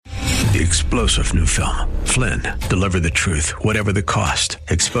The explosive new film, Flynn, deliver the truth, whatever the cost,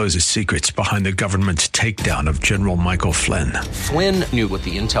 exposes secrets behind the government's takedown of General Michael Flynn. Flynn knew what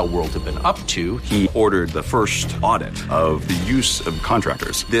the intel world had been up to. He ordered the first audit of the use of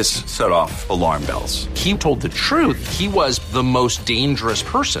contractors. This set off alarm bells. He told the truth. He was the most dangerous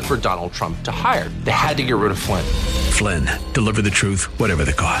person for Donald Trump to hire. They had to get rid of Flynn. Flynn, deliver the truth, whatever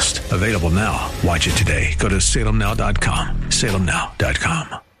the cost. Available now. Watch it today. Go to salemnow.com.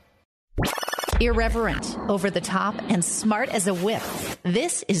 salemnow.com. Irreverent, over the top, and smart as a whip.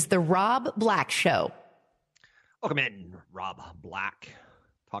 This is the Rob Black Show. Welcome in, Rob Black,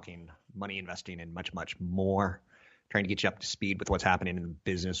 talking money, investing, and much, much more. Trying to get you up to speed with what's happening in the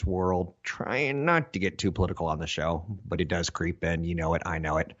business world. Trying not to get too political on the show, but it does creep in. You know it. I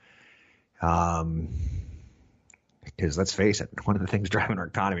know it. Because let's face it, one of the things driving our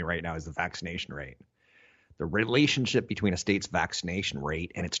economy right now is the vaccination rate. The relationship between a state's vaccination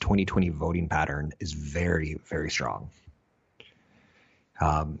rate and its 2020 voting pattern is very, very strong.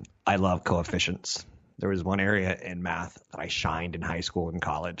 I love coefficients. There was one area in math that I shined in high school and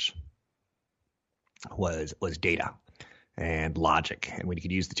college was data and logic. And when you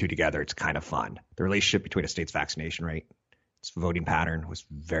could use the two together, it's kind of fun. The relationship between a state's vaccination rate, its voting pattern was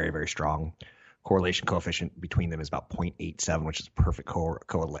very, very strong. Correlation coefficient between them is about 0.87, which is a perfect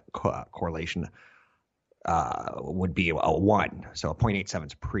correlation. Would be a 1. So a 0.87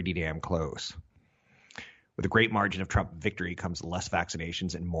 is pretty damn close. With a great margin of Trump victory comes less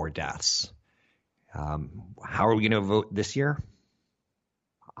vaccinations and more deaths. How are we going to vote this year?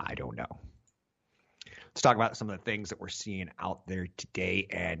 I don't know. Let's talk about some of the things that we're seeing out there today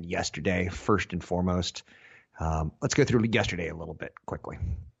and yesterday. First and foremost, let's go through yesterday a little bit quickly.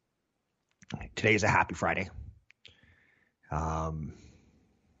 Today is a happy Friday.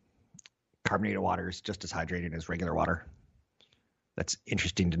 Carbonated water is just as hydrating as regular water. That's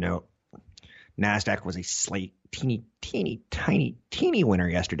interesting to note. NASDAQ was a slight, teeny winner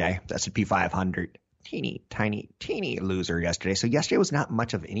yesterday. The S&P 500, teeny loser yesterday. So yesterday was not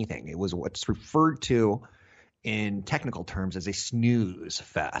much of anything. It was what's referred to in technical terms as a snooze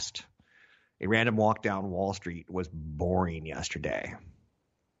fest. A random walk down Wall Street was boring yesterday.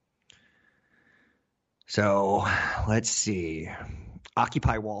 So let's see.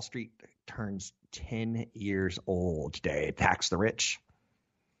 Occupy Wall Street turns 10 years old today. Tax the rich.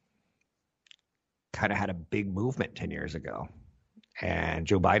 Kind of had a big movement 10 years ago. And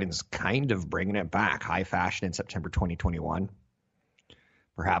Joe Biden's kind of bringing it back. High fashion in September 2021.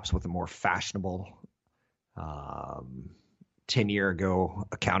 Perhaps with a more fashionable 10-year ago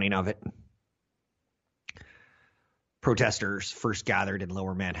accounting of it. Protesters first gathered in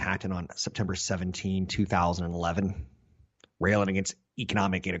Lower Manhattan on September 17, 2011, railing against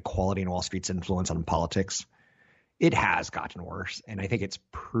economic inequality and Wall Street's influence on politics. It has gotten worse, and I think it's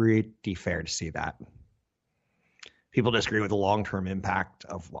pretty fair to see that. People disagree with the long-term impact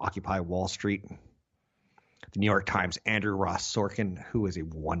of Occupy Wall Street. The New York Times' Andrew Ross Sorkin, who is a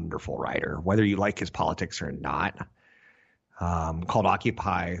wonderful writer, whether you like his politics or not, called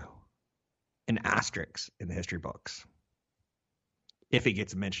Occupy an asterisk in the history books, if it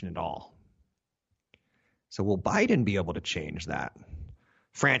gets mentioned at all. So will Biden be able to change that?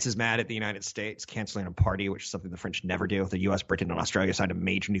 France is mad at the United States, canceling a party, which is something the French never do. The U.S., Britain, and Australia signed a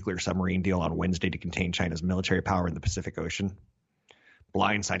major nuclear submarine deal on Wednesday to contain China's military power in the Pacific Ocean,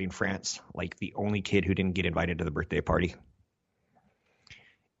 blindsiding France like the only kid who didn't get invited to the birthday party.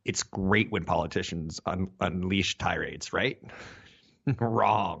 It's great when politicians unleash tirades, right?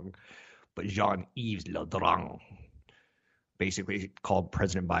 Wrong. But Jean-Yves Le Drian basically called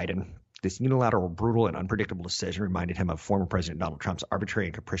President Biden. This unilateral, brutal, and unpredictable decision reminded him of former President Donald Trump's arbitrary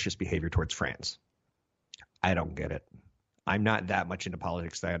and capricious behavior towards France. I don't get it. I'm not that much into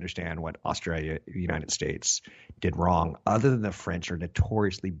politics that I understand what Australia, the United States did wrong, other than the French are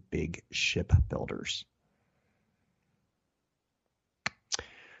notoriously big ship builders.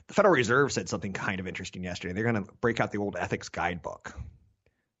 The Federal Reserve said something kind of interesting yesterday. They're going to break out the old ethics guidebook.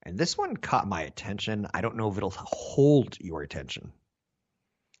 And this one caught my attention. I don't know if it'll hold your attention.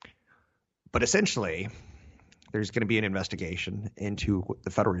 But essentially, there's going to be an investigation into the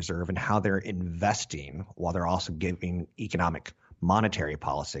Federal Reserve and how they're investing while they're also giving economic monetary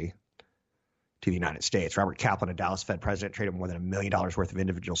policy to the United States. Robert Kaplan, a Dallas Fed president, traded more than $1 million worth of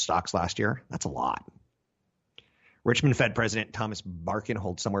individual stocks last year. That's a lot. Richmond Fed President Thomas Barkin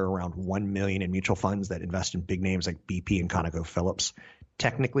holds somewhere around $1 million in mutual funds that invest in big names like BP and ConocoPhillips.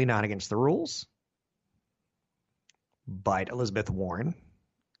 Technically not against the rules, but Elizabeth Warren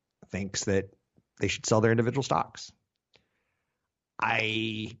thinks that they should sell their individual stocks.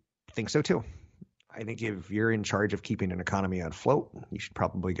 I think so too. I think if you're in charge of keeping an economy afloat, you should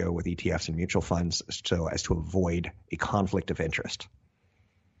probably go with ETFs and mutual funds so as to avoid a conflict of interest.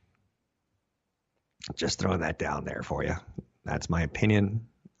 Just throwing that down there for you. That's my opinion.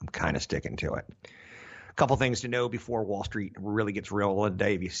 I'm kind of sticking to it. A couple things to know before Wall Street really gets real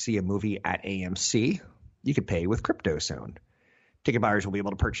today. If you see a movie at AMC, you can pay with CryptoZone. Ticket buyers will be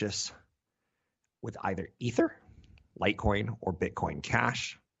able to purchase with either Ether, Litecoin, or Bitcoin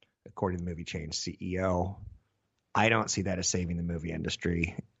Cash, according to the movie chain CEO. I don't see that as saving the movie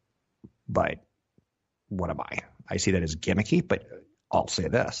industry, but what am I? I see that as gimmicky, but I'll say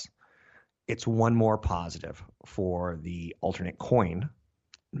this. It's one more positive for the alternate coin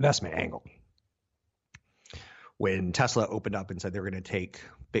investment angle. When Tesla opened up and said they were going to take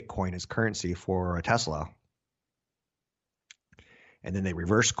Bitcoin as currency for a Tesla, and then they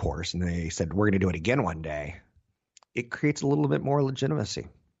reversed course and they said, we're going to do it again one day, it creates a little bit more legitimacy.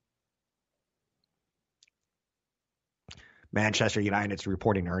 Manchester United's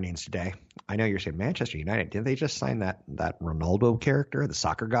reporting earnings today. I know you're saying Manchester United. Didn't they just sign that Ronaldo character, the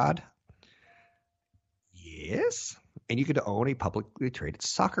soccer god? Yes. And you could own a publicly traded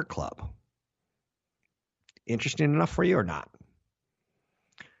soccer club. Interesting enough for you or not?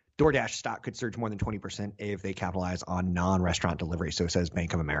 DoorDash stock could surge more than 20% if they capitalize on non-restaurant delivery. So says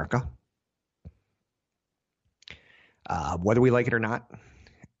Bank of America. Whether we like it or not.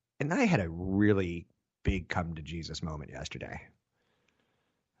 And I had a really big come to Jesus moment yesterday.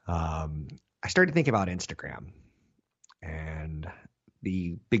 I started thinking about Instagram and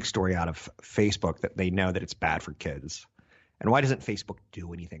the big story out of Facebook that they know that it's bad for kids. And why doesn't Facebook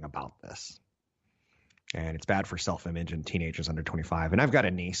do anything about this? And it's bad for self-image and teenagers under 25. And I've got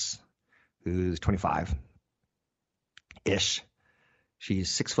a niece who's 25-ish. She's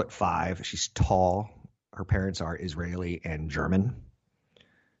 6'5". She's tall. Her parents are Israeli and German.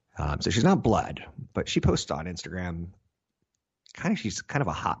 So she's not blood, but she posts on Instagram. She's kind of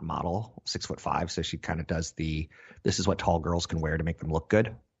a hot model, 6'5". So she kind of does this is what tall girls can wear to make them look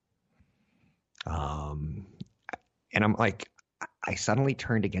good. And I'm like, I suddenly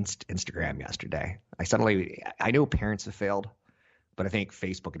turned against Instagram yesterday. I know parents have failed, but I think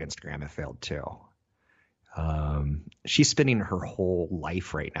Facebook and Instagram have failed too. She's spending her whole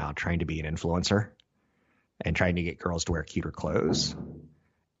life right now trying to be an influencer and trying to get girls to wear cuter clothes.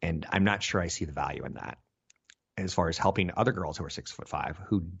 And I'm not sure I see the value in that as far as helping other girls who are 6'5"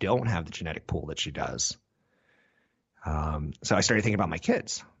 who don't have the genetic pool that she does. So I started thinking about my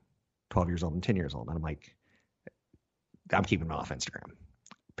kids, 12 years old and 10 years old. And I'm like, I'm keeping them off Instagram.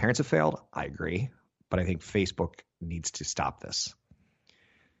 Parents have failed. I agree. But I think Facebook needs to stop this.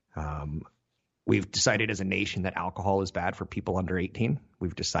 We've decided as a nation that alcohol is bad for people under 18.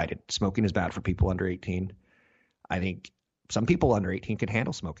 We've decided smoking is bad for people under 18. I think some people under 18 can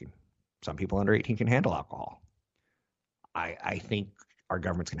handle smoking. Some people under 18 can handle alcohol. I think our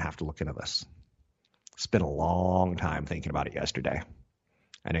government's going to have to look into this. Spent a long time thinking about it yesterday.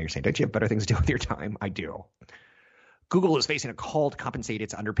 I know you're saying, don't you have better things to do with your time? I do. Google is facing a call to compensate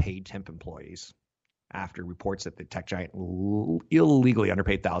its underpaid temp employees after reports that the tech giant illegally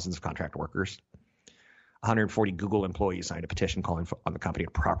underpaid thousands of contract workers. 140 Google employees signed a petition calling on the company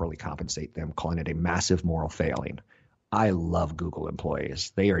to properly compensate them, calling it a massive moral failing. I love Google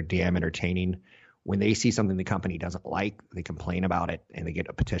employees. They are damn entertaining. When they see something the company doesn't like, they complain about it and they get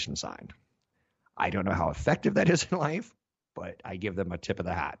a petition signed. I don't know how effective that is in life, but I give them a tip of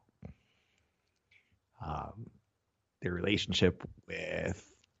the hat. Their relationship with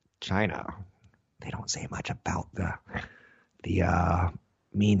China, they don't say much about the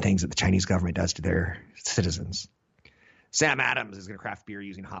mean things that the Chinese government does to their citizens. Sam Adams is going to craft beer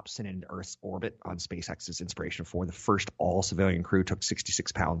using hops sent into Earth's orbit on SpaceX's Inspiration 4. The first all-civilian crew took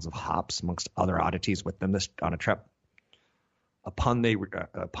 66 pounds of hops, amongst other oddities, with them on a trip. Upon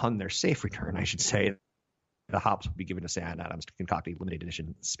their safe return, I should say, the hops will be given to Sam Adams to concoct a limited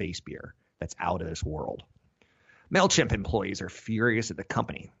edition space beer that's out of this world. MailChimp employees are furious at the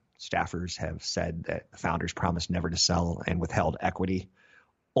company. Staffers have said that the founders promised never to sell and withheld equity,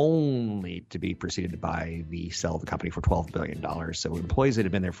 only to be preceded by the sell of the company for $12 billion. So employees that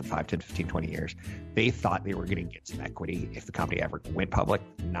have been there for 5, 10, 15, 20 years, they thought they were going to get some equity if the company ever went public.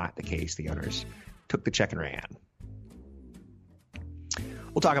 Not the case. The owners took the check and ran.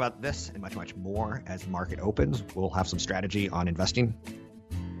 We'll talk about this and much, much more as the market opens. We'll have some strategy on investing.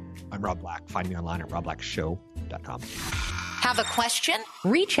 I'm Rob Black. Find me online at robblackshow.com. Have a question?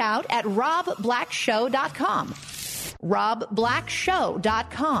 Reach out at robblackshow.com.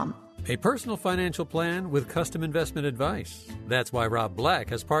 robblackshow.com. A personal financial plan with custom investment advice. That's why Rob Black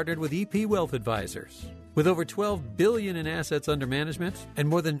has partnered with EP Wealth Advisors. With over $12 billion in assets under management and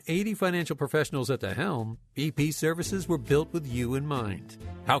more than 80 financial professionals at the helm, BP services were built with you in mind.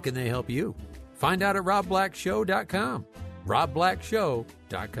 How can they help you? Find out at robblackshow.com.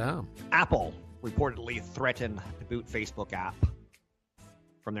 robblackshow.com. Apple reportedly threatened to boot Facebook app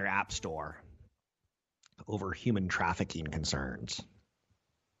from their app store over human trafficking concerns.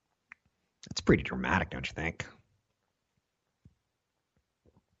 That's pretty dramatic, don't you think?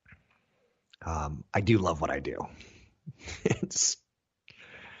 I do love what I do.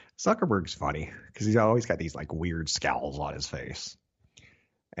 Zuckerberg's funny because he's always got these like weird scowls on his face.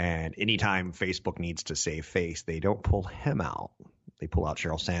 And anytime Facebook needs to save face, they don't pull him out. They pull out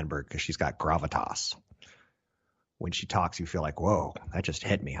Sheryl Sandberg because she's got gravitas. When she talks, you feel like, whoa, that just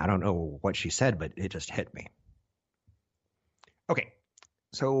hit me. I don't know what she said, but it just hit me. Okay,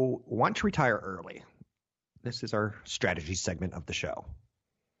 so want to retire early. This is our strategy segment of the show.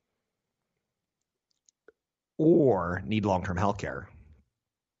 Or need long-term health care.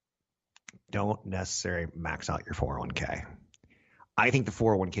 Don't necessarily max out your 401k. I think the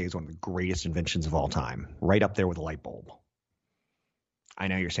 401k is one of the greatest inventions of all time, right up there with a light bulb. I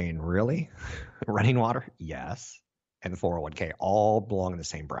know you're saying, really? Running water? Yes. And the 401k all belong in the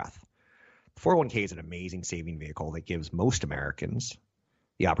same breath. The 401k is an amazing saving vehicle that gives most Americans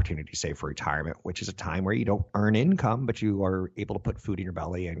the opportunity to save for retirement, which is a time where you don't earn income, but you are able to put food in your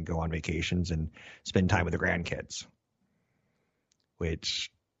belly and go on vacations and spend time with the grandkids,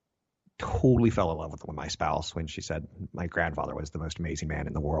 which totally fell in love with my spouse when she said my grandfather was the most amazing man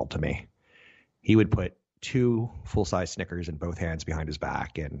in the world to me. He would put 2 full-size Snickers in both hands behind his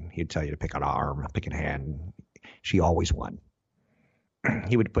back, and he'd tell you to pick an arm, pick a hand. She always won.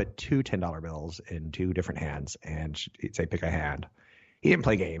 He would put 2 $10 bills in 2 different hands, and he'd say, pick a hand. He didn't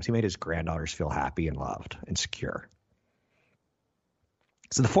play games. He made his granddaughters feel happy and loved and secure.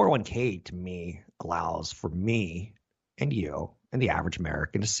 So the 401k to me allows for me and you and the average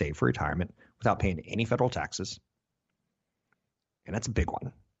American to save for retirement without paying any federal taxes. And that's a big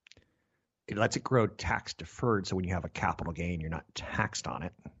one. It lets it grow tax deferred. So when you have a capital gain, you're not taxed on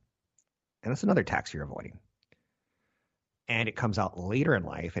it. And that's another tax you're avoiding. And it comes out later in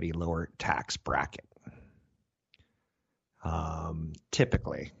life at a lower tax bracket.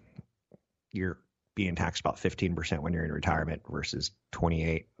 Typically, you're being taxed about 15% when you're in retirement versus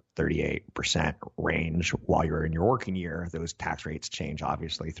 28, 38% range while you're in your working year. Those tax rates change,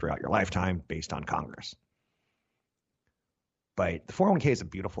 obviously, throughout your lifetime based on Congress. But the 401k is a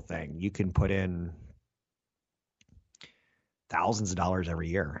beautiful thing. You can put in thousands of dollars every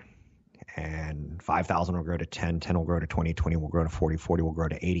year, and 5,000 will grow to 10, 10 will grow to 20, 20 will grow to 40, 40 will grow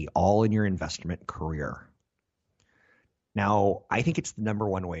to 80, all in your investment career. Now, I think it's the number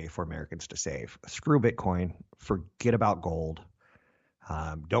one way for Americans to save. Screw Bitcoin. Forget about gold.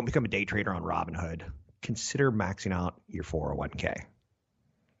 Don't become a day trader on Robinhood. Consider maxing out your 401k.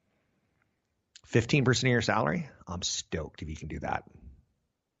 15% of your salary? I'm stoked if you can do that.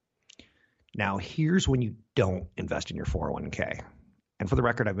 Now, here's when you don't invest in your 401k. And for the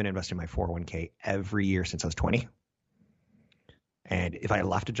record, I've been investing in my 401k every year since I was 20. And if I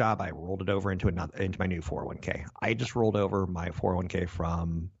left a job, I rolled it over into my new 401k. I just rolled over my 401k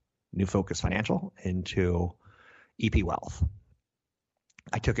from New Focus Financial into EP Wealth.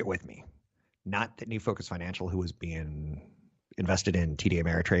 I took it with me. Not that New Focus Financial, who was being invested in TD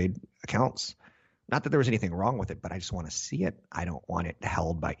Ameritrade accounts. Not that there was anything wrong with it, but I just want to see it. I don't want it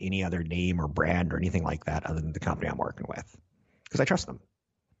held by any other name or brand or anything like that other than the company I'm working with, because I trust them.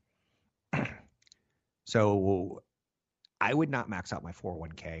 So I would not max out my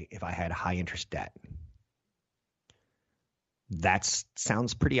 401k if I had high interest debt. That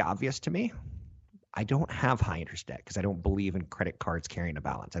sounds pretty obvious to me. I don't have high interest debt because I don't believe in credit cards carrying a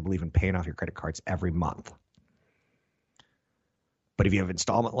balance. I believe in paying off your credit cards every month. But if you have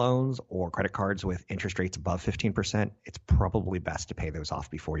installment loans or credit cards with interest rates above 15%, it's probably best to pay those off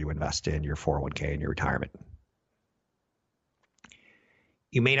before you invest in your 401k and your retirement.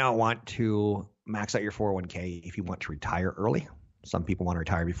 You may not want to max out your 401k if you want to retire early. Some people want to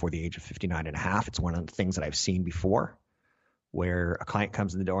retire before the age of 59 and a half. It's one of the things that I've seen before, where a client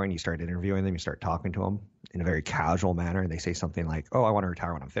comes in the door and you start interviewing them, you start talking to them in a very casual manner, and they say something like, "Oh, I want to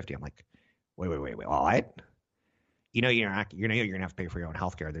retire when I'm 50." I'm like, wait, what? You know you're going to have to pay for your own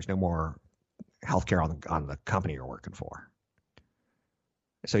healthcare. There's no more healthcare on the company you're working for.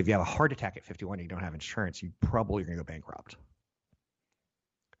 So if you have a heart attack at 51 and you don't have insurance, you probably are going to go bankrupt.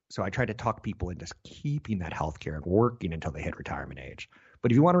 So I try to talk people into keeping that healthcare and working until they hit retirement age.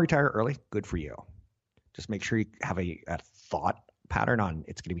 But if you want to retire early, good for you. Just make sure you have a thought pattern on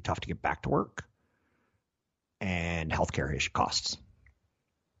it's going to be tough to get back to work and healthcare costs.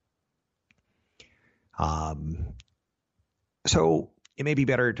 So it may be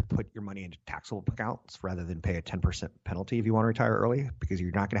better to put your money into taxable accounts rather than pay a 10% penalty if you want to retire early, because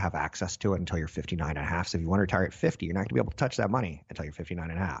you're not going to have access to it until you're 59 and a half. So if you want to retire at 50, you're not going to be able to touch that money until you're 59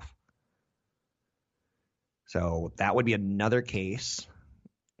 and a half. So that would be another case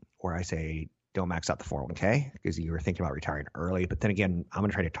where I say don't max out the 401k because you were thinking about retiring early. But then again, I'm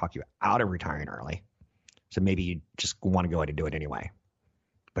going to try to talk you out of retiring early. So maybe you just want to go ahead and do it anyway.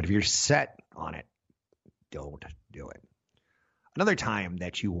 But if you're set on it, don't do it. Another time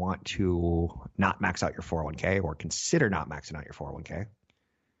that you want to not max out your 401k or consider not maxing out your 401k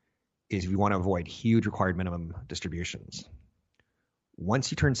is if you want to avoid huge required minimum distributions.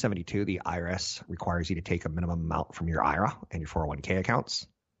 Once you turn 72, the IRS requires you to take a minimum amount from your IRA and your 401k accounts.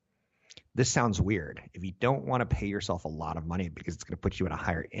 This sounds weird. If you don't want to pay yourself a lot of money because it's going to put you in a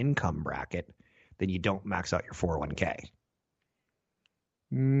higher income bracket, then you don't max out your 401k.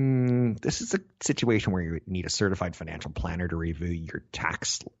 This is a situation where you need a certified financial planner to review your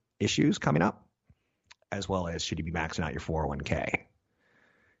tax issues coming up, as well as should you be maxing out your 401k.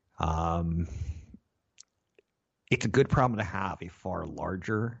 It's a good problem to have a far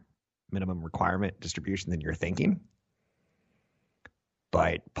larger minimum requirement distribution than you're thinking.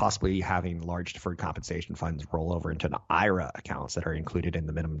 But possibly having large deferred compensation funds roll over into an IRA accounts that are included in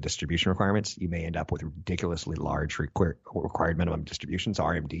the minimum distribution requirements, you may end up with ridiculously large required minimum distributions,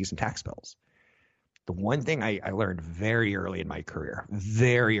 RMDs, and tax bills. The one thing I learned very early in my career,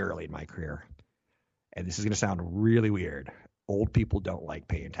 and this is going to sound really weird, old people don't like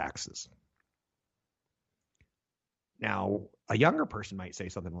paying taxes. Now, a younger person might say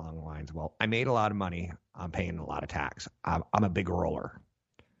something along the lines, well, I made a lot of money. I'm paying a lot of tax. I'm a big roller.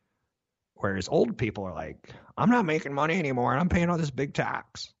 Whereas old people are like, I'm not making money anymore and I'm paying all this big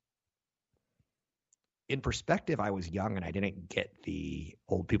tax. In perspective, I was young and I didn't get the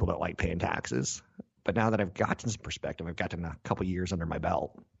old people don't like paying taxes. But now that I've gotten some perspective, I've gotten a couple years under my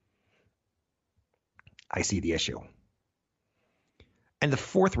belt, I see the issue. And the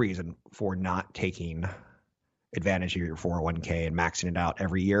fourth reason for not taking advantage of your 401k and maxing it out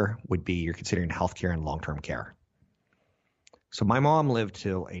every year would be you're considering healthcare and long-term care. So my mom lived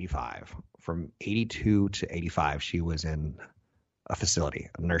till 85. From 82 to 85, she was in a facility,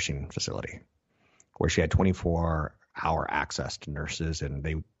 a nursing facility, where she had 24-hour access to nurses, and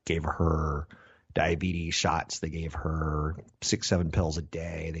they gave her diabetes shots. They gave her 6-7 pills a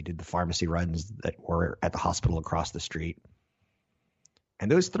day. They did the pharmacy runs that were at the hospital across the street. And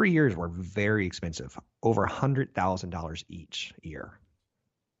those 3 years were very expensive, over $100,000 each year.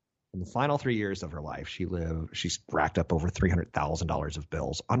 In the final 3 years of her life, she's racked up over $300,000 of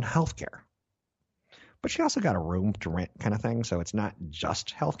bills on healthcare. But she also got a room to rent kind of thing, so it's not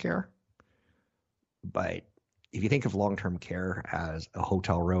just healthcare. But if you think of long-term care as a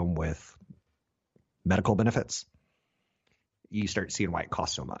hotel room with medical benefits, you start seeing why it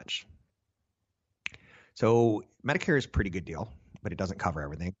costs so much. So Medicare is a pretty good deal, but it doesn't cover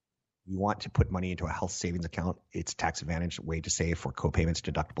everything. You want to put money into a health savings account. It's a tax advantage way to save for co-payments,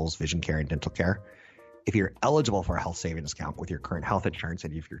 deductibles, vision care, and dental care. If you're eligible for a health savings account with your current health insurance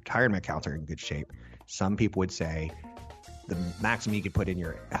and if your retirement accounts are in good shape, some people would say the maximum you could put in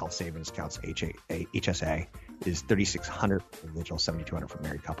your health savings accounts, HSA, is $3,600 for individual, $7,200 for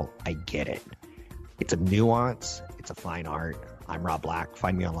married couple. I get it. It's a nuance. It's a fine art. I'm Rob Black.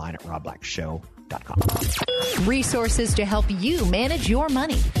 Find me online at robblackshow.com. Resources to help you manage your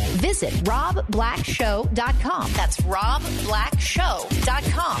money. Visit robblackshow.com. That's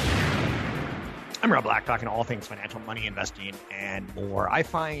robblackshow.com. I'm Rob Black, talking all things financial, money, investing, and more. I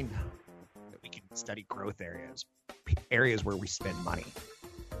find that we can study growth areas where we spend money.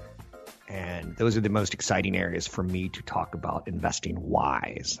 And those are the most exciting areas for me to talk about investing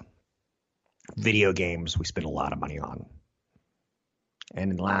wise. Video games, we spend a lot of money on.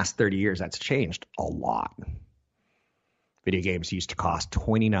 And in the last 30 years, that's changed a lot. Video games used to cost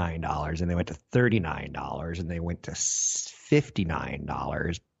 $29, and they went to $39, and they went to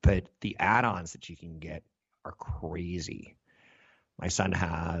 $59. But the add-ons that you can get are crazy. My son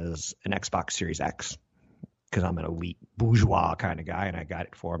has an Xbox Series X because I'm an elite bourgeois kind of guy, and I got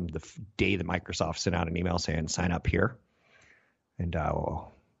it for him the day that Microsoft sent out an email saying, sign up here. And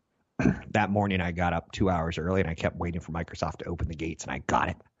that morning I got up 2 hours early, and I kept waiting for Microsoft to open the gates, and I got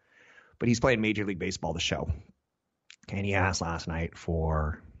it. But he's playing Major League Baseball, the show. And he asked last night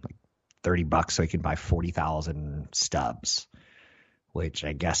for like $30 so he can buy 40,000 stubs, which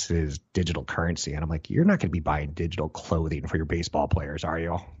I guess is digital currency. And I'm like, you're not going to be buying digital clothing for your baseball players, are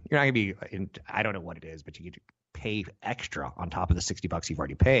you? You're not going to be, I don't know what it is, but you get to pay extra on top of the $60 you've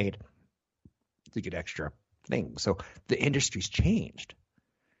already paid to get extra things. So the industry's changed.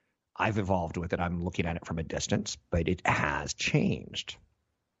 I've evolved with it. I'm looking at it from a distance, but it has changed.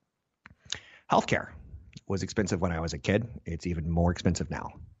 Healthcare was expensive when I was a kid. It's even more expensive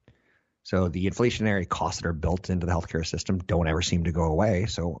now. So the inflationary costs that are built into the healthcare system don't ever seem to go away.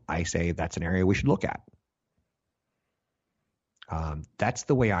 So I say that's an area we should look at. That's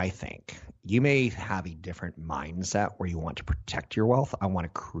the way I think. You may have a different mindset where you want to protect your wealth. I want to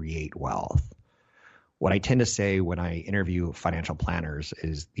create wealth. What I tend to say when I interview financial planners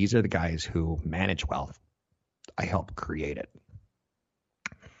is these are the guys who manage wealth. I help create it.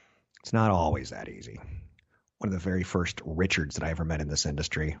 It's not always that easy. One of the very first Richards that I ever met in this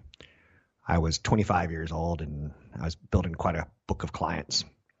industry, I was 25 years old and I was building quite a book of clients.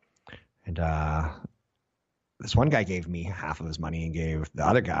 And this one guy gave me half of his money and gave the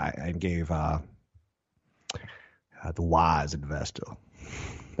other guy, the wise investor.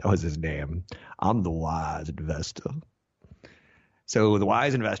 That was his name. I'm the wise investor. So the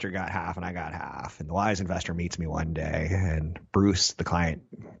wise investor got half and I got half. And the wise investor meets me one day and Bruce, the client,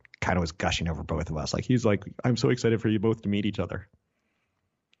 kind of was gushing over both of us. He's like, I'm so excited for you both to meet each other.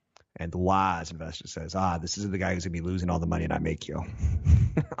 And the wise investor says, this is the guy who's going to be losing all the money and I make you.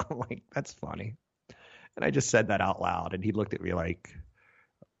 I'm like, that's funny. And I just said that out loud. And he looked at me like,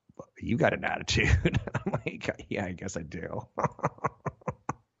 you got an attitude. I'm like, yeah, I guess I do.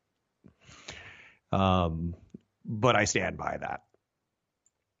 But I stand by that.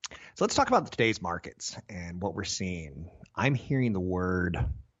 So let's talk about today's markets and what we're seeing. I'm hearing the words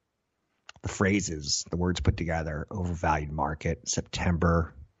put together, overvalued market,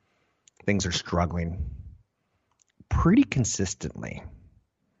 September. Things are struggling pretty consistently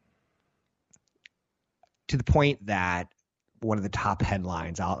to the point that one of the top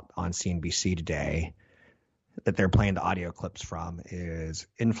headlines out on CNBC today that they're playing the audio clips from is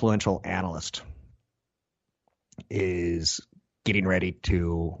influential analyst is getting ready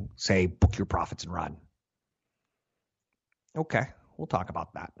to say, book your profits and run. Okay, we'll talk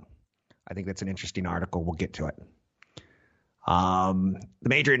about that. I think that's an interesting article. We'll get to it. The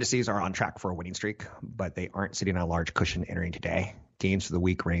major indices are on track for a winning streak, but they aren't sitting on a large cushion entering today. Gains for the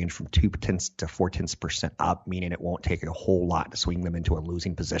week range from 0.2% to 0.4% up, meaning it won't take a whole lot to swing them into a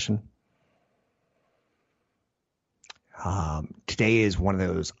losing position. Today is one of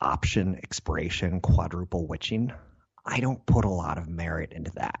those option expiration quadruple witching. I don't put a lot of merit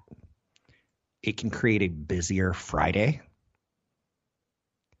into that. It can create a busier Friday,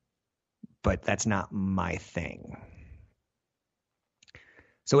 but that's not my thing.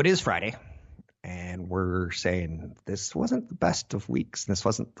 So it is Friday, and we're saying this wasn't the best of weeks. This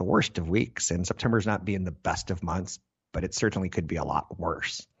wasn't the worst of weeks, and September's not being the best of months, but it certainly could be a lot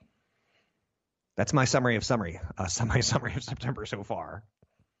worse. That's my summary of September so far.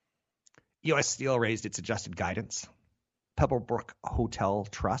 U.S. Steel raised its adjusted guidance. Pebblebrook Hotel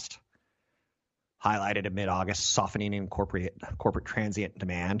Trust highlighted in mid-August softening in corporate transient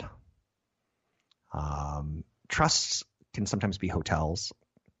demand. Trusts can sometimes be hotels.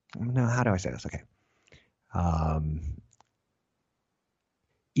 No, how do I say this? Okay.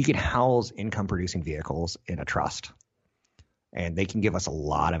 You can house income-producing vehicles in a trust, and they can give us a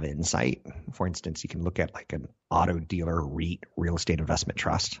lot of insight. For instance, you can look at like an auto dealer REIT, real estate investment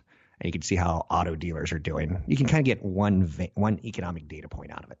trust, and you can see how auto dealers are doing. You can kind of get one economic data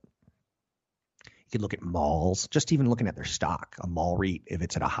point out of it. You can look at malls, just even looking at their stock. A mall REIT, if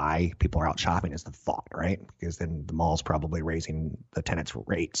it's at a high, people are out shopping is the thought, right? Because then the mall's probably raising the tenants'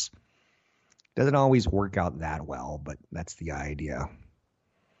 rates. Doesn't always work out that well, but that's the idea.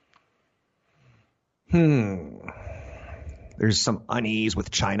 There's some unease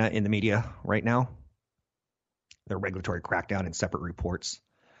with China in the media right now. Their regulatory crackdown in separate reports.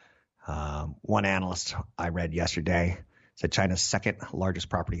 One analyst I read yesterday said China's second largest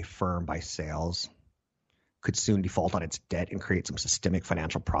property firm by sales could soon default on its debt and create some systemic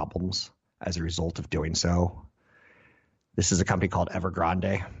financial problems as a result of doing so. This is a company called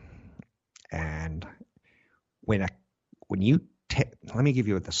Evergrande. And let me give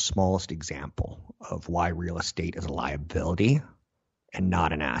you the smallest example of why real estate is a liability and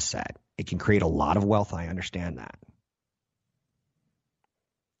not an asset. It can create a lot of wealth. I understand that.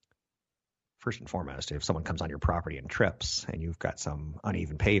 First and foremost, if someone comes on your property and trips and you've got some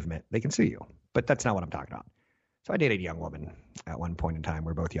uneven pavement, they can sue you. But that's not what I'm talking about. So I dated a young woman at one point in time.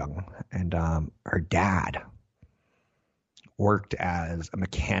 We're both young. And her dad worked as a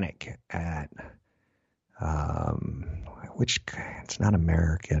mechanic at, it's not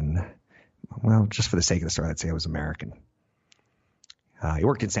American. Well, just for the sake of the story, I'd say it was American. He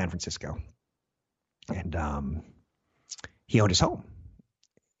worked in San Francisco. And he owned his home.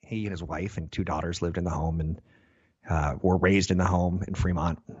 He and his wife and two daughters lived in the home and were raised in the home in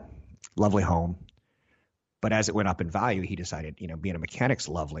Fremont. Lovely home. But as it went up in value, he decided, being a mechanic's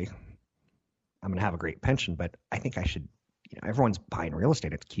lovely. I'm going to have a great pension, but I think I should, everyone's buying real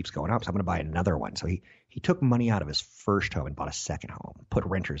estate. It keeps going up. So I'm going to buy another one. So he took money out of his first home and bought a second home, put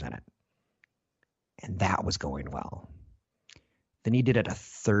renters in it. And that was going well. Then he did it a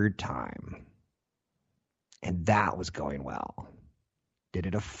third time. And that was going well. Did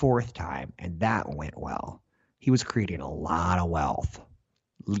it a fourth time. And that went well. He was creating a lot of wealth,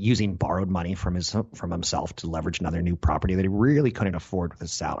 using borrowed money from himself to leverage another new property that he really couldn't afford with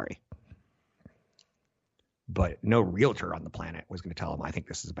his salary. But no realtor on the planet was going to tell him, I think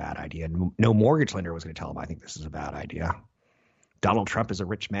this is a bad idea. No mortgage lender was going to tell him, I think this is a bad idea. Donald Trump is a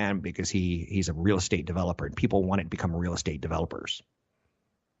rich man because he's a real estate developer, and people wanted to become real estate developers.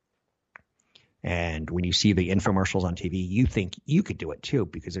 And when you see the infomercials on TV, you think you could do it too,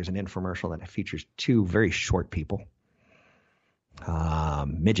 because there's an infomercial that features two very short people,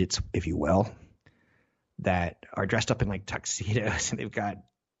 midgets, if you will, that are dressed up in like tuxedos, and they've got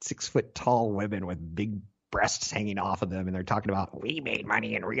 6 foot tall women with big breasts hanging off of them. And they're talking about, we made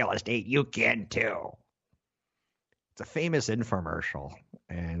money in real estate. You can too. It's a famous infomercial,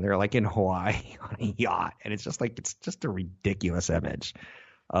 and they're like in Hawaii on a yacht. And it's just a ridiculous image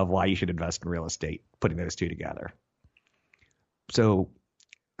of why you should invest in real estate, putting those two together. So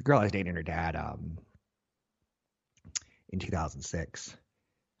the girl I was dating, her dad, in 2006,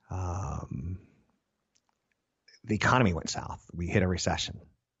 the economy went south. We hit a recession,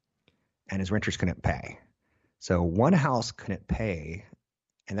 and his renters couldn't pay. So one house couldn't pay,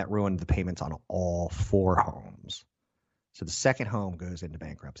 and that ruined the payments on all 4 homes. So the second home goes into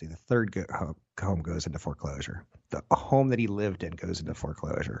bankruptcy. The third home goes into foreclosure. The home that he lived in goes into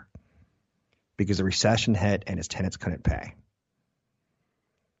foreclosure because the recession hit and his tenants couldn't pay.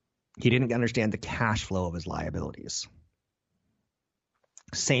 He didn't understand the cash flow of his liabilities.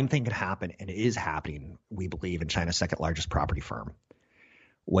 Same thing could happen, and it is happening, we believe, in China's second largest property firm,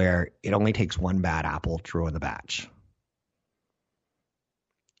 where it only takes one bad apple to ruin the batch.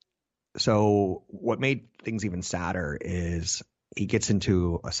 So what made things even sadder is he gets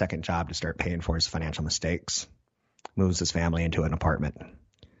into a second job to start paying for his financial mistakes, moves his family into an apartment,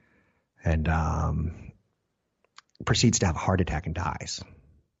 and proceeds to have a heart attack and dies.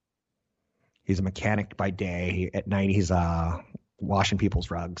 He's a mechanic by day. At night, he's washing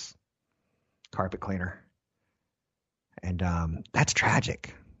people's rugs, carpet cleaner. And that's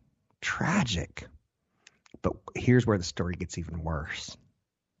tragic. Tragic. But here's where the story gets even worse.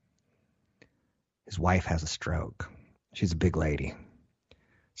 His wife has a stroke. She's a big lady.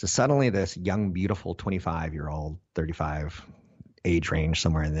 So suddenly this young, beautiful 25-year-old, 35 age range,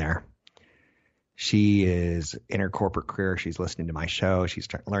 somewhere in there, she is in her corporate career. She's listening to my show. She's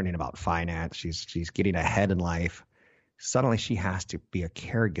learning about finance. She's getting ahead in life. Suddenly she has to be a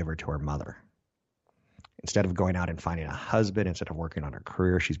caregiver to her mother. Instead of going out and finding a husband, instead of working on her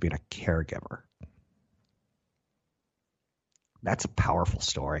career, she's being a caregiver. That's a powerful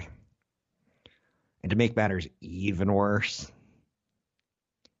story. And to make matters even worse,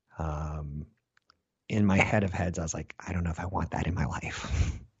 in my head of heads, I was like, I don't know if I want that in my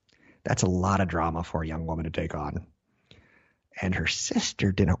life. That's a lot of drama for a young woman to take on. And her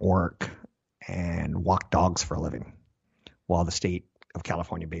sister didn't work and walked dogs for a living, while the state of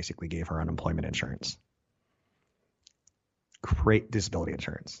California basically gave her unemployment insurance. Great disability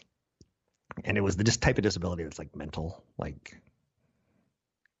insurance. And it was the type of disability that's like mental, like,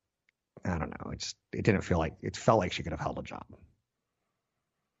 I don't know. It felt like she could have held a job.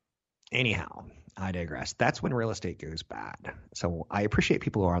 Anyhow, I digress. That's when real estate goes bad. So I appreciate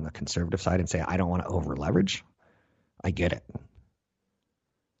people who are on the conservative side and say, I don't want to over leverage. I get it.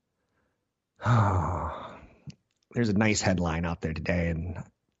 There's a nice headline out there today, and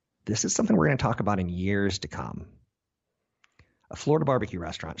this is something we're going to talk about in years to come. A Florida barbecue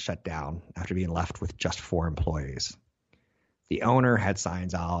restaurant shut down after being left with just 4 employees. The owner had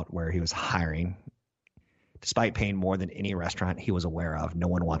signs out where he was hiring. Despite paying more than any restaurant he was aware of, no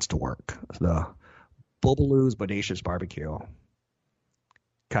one wants to work. The Bubbaloo's Bodacious Barbecue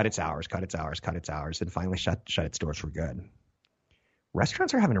cut its hours, and finally shut its doors for good.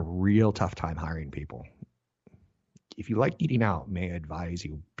 Restaurants are having a real tough time hiring people. If you like eating out, may I advise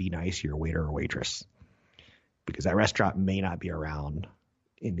you be nice to your waiter or waitress, because that restaurant may not be around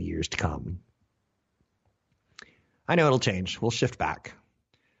in the years to come. I know it'll change. We'll shift back.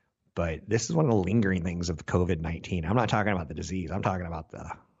 But this is one of the lingering things of the COVID-19. I'm not talking about the disease. I'm talking about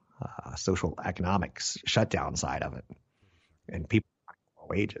the social economics shutdown side of it. And people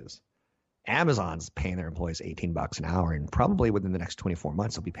wages. Amazon's paying their employees $18 an hour, and probably within the next 24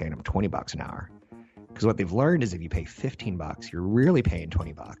 months, they'll be paying them $20 an hour. Because what they've learned is if you pay $15, you're really paying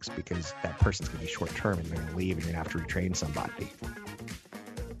 $20 because that person's going to be short term and they're going to leave and you're going to have to retrain somebody.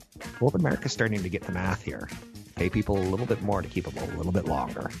 Well, America's starting to get the math here. Pay people a little bit more to keep them a little bit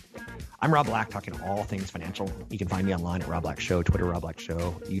longer. I'm Rob Black, talking all things financial. You can find me online at Rob Black Show, Twitter Rob Black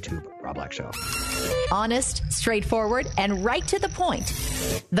Show, YouTube Rob Black Show. Honest, straightforward, and right to the point.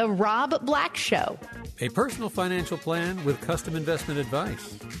 The Rob Black Show. A personal financial plan with custom investment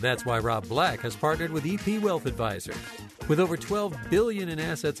advice. That's why Rob Black has partnered with EP Wealth Advisors. With over $12 billion in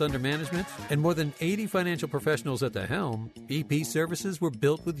assets under management and more than 80 financial professionals at the helm, EP services were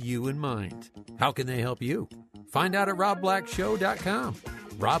built with you in mind. How can they help you? Find out at robblackshow.com.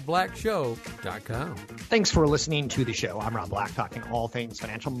 robblackshow.com. Thanks for listening to the show. I'm Rob Black, talking all things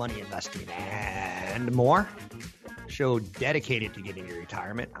financial, money, investing, and more. Show dedicated to getting your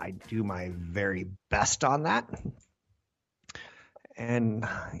retirement. I do my very best on that. And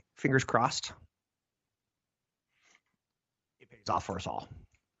fingers crossed, it pays off for us all.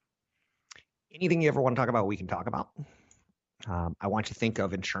 Anything you ever want to talk about, we can talk about. I want you to think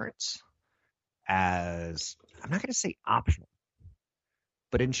of insurance as, I'm not going to say optional,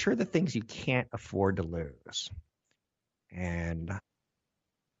 but insure the things you can't afford to lose. And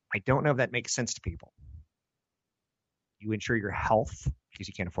I don't know if that makes sense to people. You insure your health because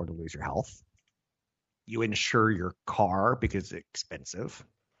you can't afford to lose your health. You insure your car because it's expensive.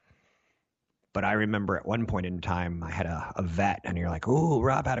 But I remember at one point in time, I had a vet, and you're like, "Ooh,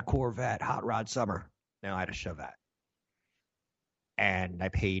 Rob had a Corvette, hot rod summer." No, I had a Chevette. And I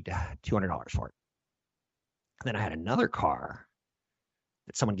paid $200 for it. And then I had another car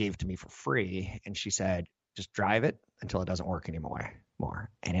that someone gave to me for free, and she said, "Just drive it until it doesn't work anymore."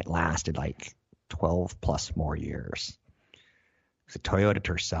 And it lasted like 12 plus more years. It's a Toyota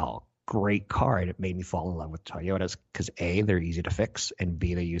Tercel. Great car, and it made me fall in love with Toyotas because A, they're easy to fix, and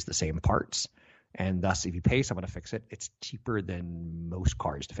B, they use the same parts. And thus, if you pay someone to fix it, it's cheaper than most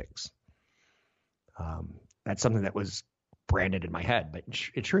cars to fix. That's something that was branded in my head, but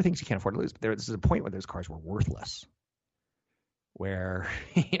insure things you can't afford to lose. But this is a point where those cars were worthless, where,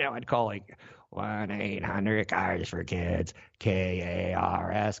 I'd call like 1-800 Cars for Kids,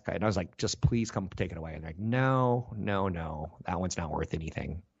 KARS. And I was like, just please come take it away. And they're like, no, that one's not worth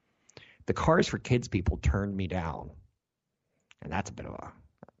anything. The Cars for Kids people turned me down. And that's a bit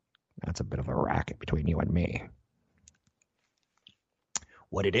of a racket between you and me.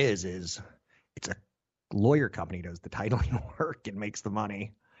 What it is it's a lawyer company does the titling work and makes the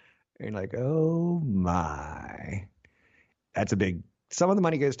money. And you're like, oh my. That's a big, some of the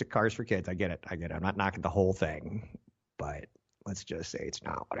money goes to Cars for Kids. I get it. I'm not knocking the whole thing, but let's just say it's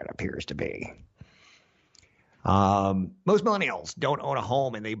not what it appears to be. Most millennials don't own a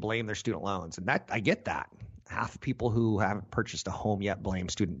home and they blame their student loans. And that, I get that. Half of people who haven't purchased a home yet blame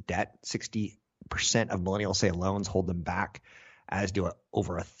student debt. 60% of millennials say loans hold them back, as do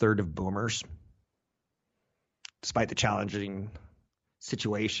over a third of boomers. Despite the challenging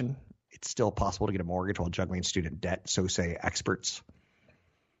situation, it's still possible to get a mortgage while juggling student debt, so say experts.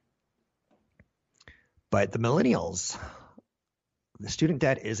 But the millennials, the student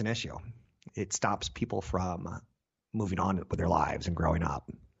debt is an issue. It stops people from moving on with their lives and growing up.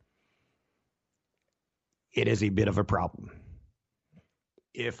 It is a bit of a problem.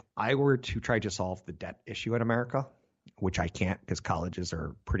 If I were to try to solve the debt issue in America, which I can't because colleges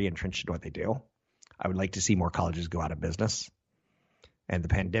are pretty entrenched in what they do, I would like to see more colleges go out of business. And the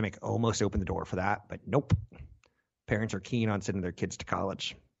pandemic almost opened the door for that, but nope. Parents are keen on sending their kids to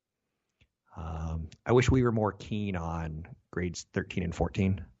college. I wish we were more keen on grades 13 and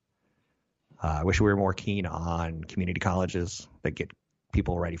 14. I wish we were more keen on community colleges that get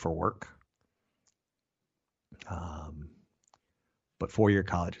people ready for work. But four-year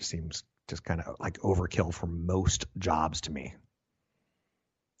college seems just kind of like overkill for most jobs to me.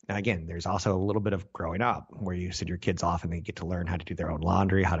 Now, again, there's also a little bit of growing up where you send your kids off and they get to learn how to do their own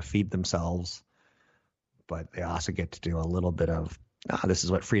laundry, how to feed themselves. But they also get to do a little bit of, this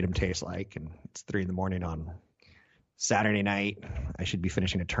is what freedom tastes like. And it's 3 a.m. on Saturday night. I should be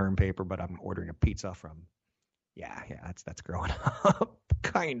finishing a term paper, but I'm ordering a pizza from, that's growing up,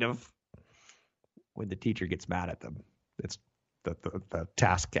 kind of. When the teacher gets mad at them, it's the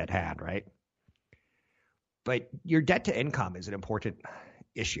task at hand, right? But your debt to income is an important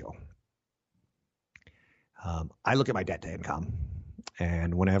issue. I look at my debt to income,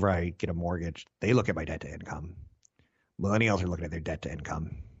 and whenever I get a mortgage, they look at my debt to income. Millennials are looking at their debt to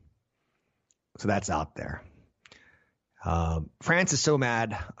income. So that's out there. France is so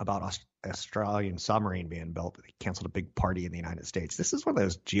mad about Australian submarine being built that they canceled a big party in the United States. This is one of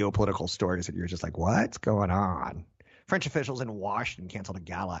those geopolitical stories that you're just like, what's going on? French officials in Washington canceled a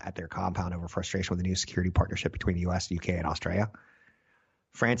gala at their compound over frustration with the new security partnership between the U.S., UK, and Australia.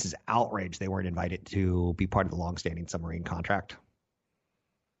 France is outraged they weren't invited to be part of the long-standing submarine contract.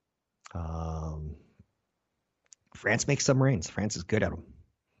 France makes submarines. France is good at them.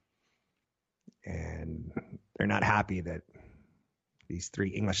 And they're not happy that these three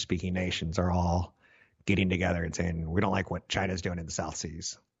English-speaking nations are all getting together and saying, we don't like what China's doing in the South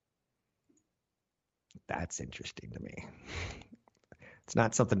Seas. That's interesting to me. It's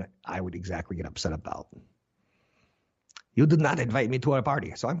not something that I would exactly get upset about. You did not invite me to a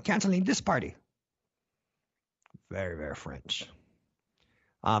party, so I'm canceling this party. Very, very French.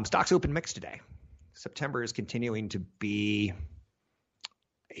 Stocks open mixed today. September is continuing to be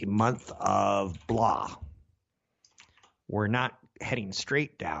a month of blah. We're not heading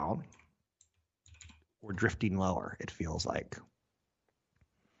straight down. We're drifting lower, it feels like.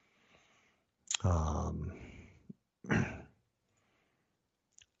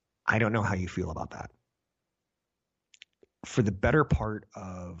 I don't know how you feel about that. For the better part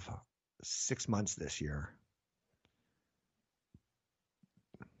of 6 months this year,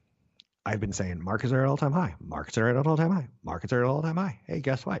 I've been saying markets are at all-time high. Markets are at an all-time high. Markets are at an all-time high. Hey,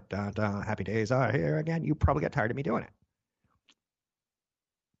 guess what? Happy days are here again. You probably got tired of me doing it.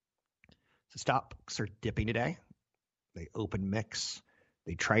 So stocks are dipping today. They open mix.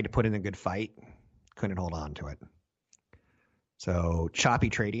 They tried to put in a good fight. Couldn't hold on to it. So choppy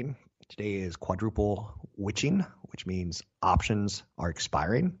trading. Today is quadruple witching, which means options are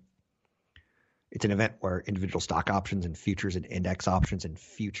expiring. It's an event where individual stock options and futures and index options and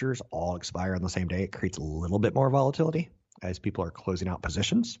futures all expire on the same day. It creates a little bit more volatility as people are closing out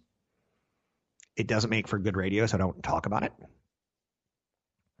positions. It doesn't make for good radio, so I don't talk about it.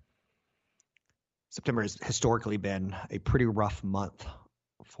 September has historically been a pretty rough month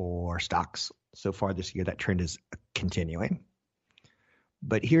for stocks. So far this year, that trend is continuing.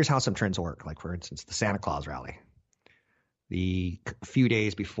 But here's how some trends work. Like, for instance, the Santa Claus rally. The few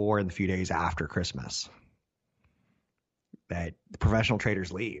days before and the few days after Christmas, that the professional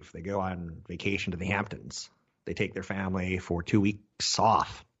traders leave. They go on vacation to the Hamptons. They take their family for 2 weeks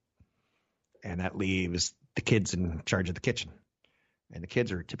off. And that leaves the kids in charge of the kitchen. And the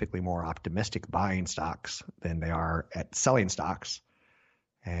kids are typically more optimistic buying stocks than they are at selling stocks.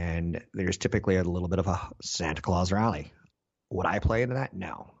 And there's typically a little bit of a Santa Claus rally. Would I play into that?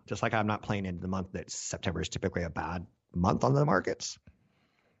 No. Just like I'm not playing into the month that September is typically a bad month on the markets.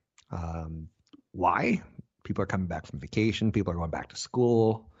 Why? People are coming back from vacation. People are going back to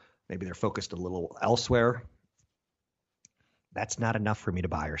school. Maybe they're focused a little elsewhere. That's not enough for me to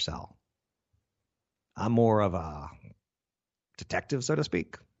buy or sell. I'm more of a detective, so to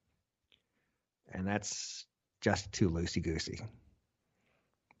speak. And that's just too loosey-goosey.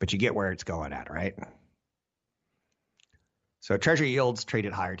 But you get where it's going at, right? So Treasury yields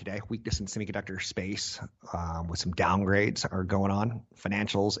traded higher today. Weakness in semiconductor space with some downgrades are going on.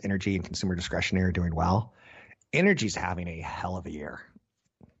 Financials, energy, and consumer discretionary are doing well. Energy's having a hell of a year.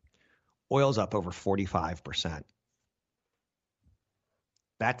 Oil's up over 45%.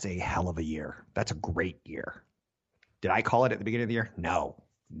 That's a hell of a year. That's a great year. Did I call it at the beginning of the year? No.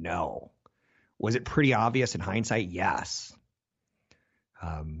 Was it pretty obvious in hindsight? Yes.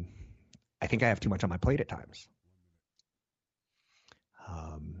 I think I have too much on my plate at times.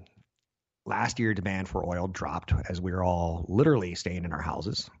 Last year, demand for oil dropped as we were all literally staying in our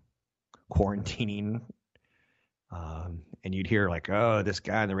houses, quarantining. And you'd hear like, oh, this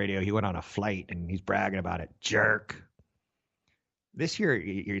guy on the radio, he went on a flight and he's bragging about it. Jerk. This year,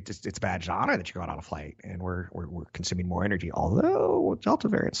 it's badged honor that you go out on a flight, and we're consuming more energy, although Delta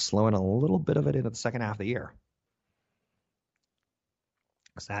variant's slowing a little bit of it into the second half of the year.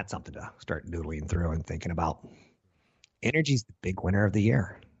 So that's something to start noodling through and thinking about. Energy's the big winner of the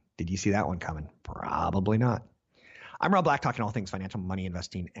year. Did you see that one coming? Probably not. I'm Rob Black, talking all things financial, money,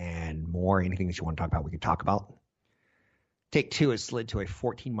 investing, and more. Anything that you want to talk about, we can talk about. Take two has slid to a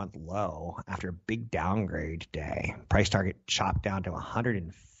 14-month low after a big downgrade today. Price target chopped down to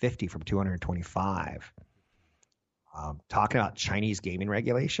 150 from 225. Talking about Chinese gaming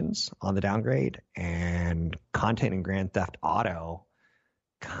regulations on the downgrade, and content in Grand Theft Auto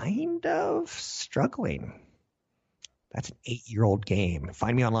kind of struggling. That's an 8-year-old game.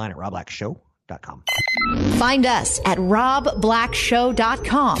 Find me online at robblackshow.com. Find us at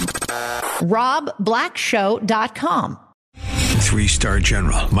robblackshow.com. robblackshow.com. Three-star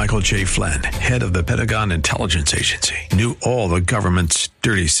general Michael J. Flynn, head of the Pentagon Intelligence Agency, knew all the government's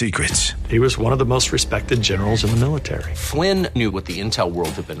dirty secrets. He was one of the most respected generals in the military. Flynn knew what the intel world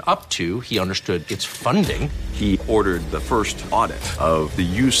had been up to. He understood its funding. He ordered the first audit of the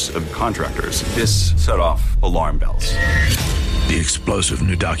use of contractors. This set off alarm bells. The explosive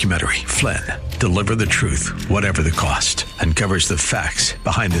new documentary, Flynn, Deliver the Truth, Whatever the Cost, uncovers the facts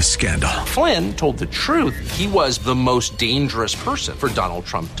behind this scandal. Flynn told the truth. He was the most dangerous person for Donald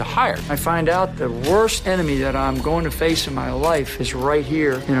Trump to hire. I find out the worst enemy that I'm going to face in my life is right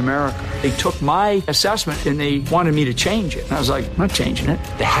here in America. They took my assessment and they wanted me to change it. And I was like, I'm not changing it.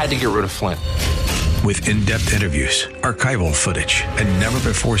 They had to get rid of Flynn. With in-depth interviews, archival footage, and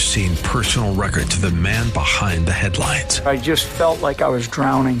never-before-seen personal records of the man behind the headlines. I just felt like I was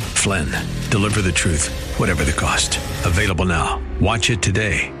drowning. Flynn, Deliver the Truth, Whatever the Cost. Available now. Watch it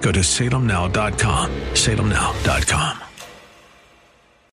today. Go to salemnow.com. salemnow.com.